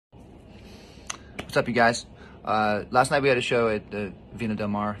What's up, you guys? Last night we had a show at the Vina del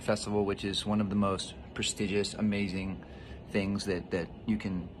Mar Festival, which is one of the most prestigious, amazing things that you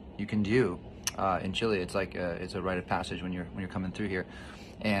can do in Chile. It's like it's a rite of passage when you're coming through here,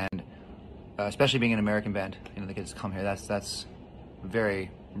 and especially being an American band, they get to come here. That's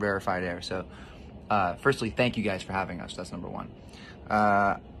very rarefied air. So, firstly, thank you guys for having us. That's number one.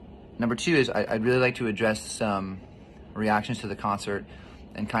 Number two is I'd really like to address some reactions to the concert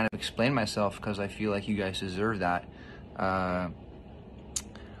and kind of explain myself, because I feel like you guys deserve that.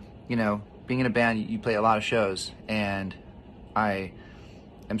 Being in a band, you play a lot of shows, and I'm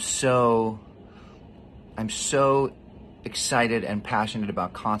so excited and passionate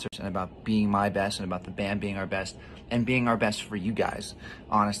about concerts and about being my best and about the band being our best and being our best for you guys.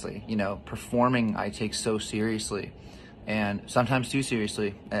 Honestly, performing I take so seriously, and sometimes too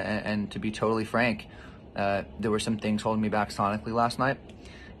seriously. And to be totally frank, there were some things holding me back sonically last night,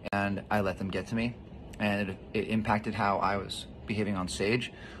 and I let them get to me, and it impacted how I was behaving on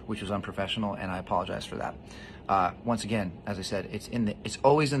stage, which was unprofessional, and I apologize for that. Once again, as I said, it's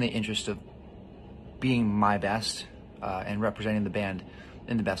always in the interest of being my best and representing the band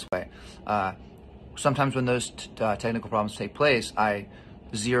in the best way. Sometimes when those technical problems take place, I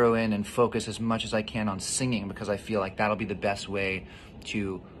zero in and focus as much as I can on singing, because I feel like that'll be the best way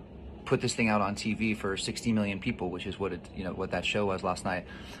to put this thing out on TV for 60 million people, which is what what that show was last night.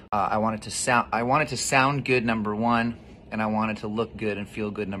 I wanted to sound good, number one, and I wanted to look good and feel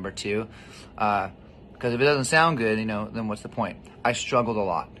good, number two. Because if it doesn't sound good, then what's the point? I struggled a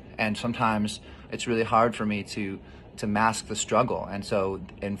lot, and sometimes it's really hard for me to mask the struggle, and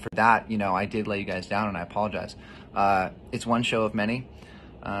for that, I did let you guys down, and I apologize. It's one show of many.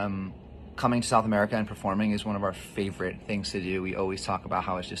 Coming to South America and performing is one of our favorite things to do. We always talk about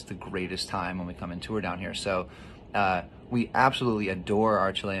how it's just the greatest time when we come and tour down here. So we absolutely adore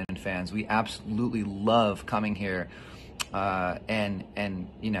our Chilean fans. We absolutely love coming here. And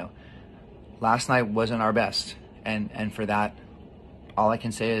last night wasn't our best. And for that, all I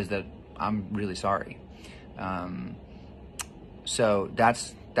can say is that I'm really sorry. So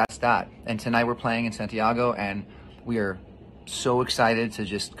that's that. And tonight we're playing in Santiago, and we are so excited to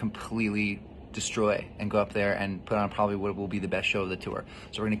just completely destroy and go up there and put on probably what will be the best show of the tour.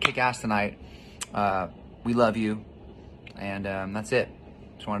 So we're gonna kick ass tonight. We love you, and that's it.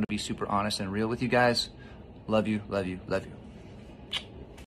 Just wanted to be super honest and real with you guys. Love you, love you, love you.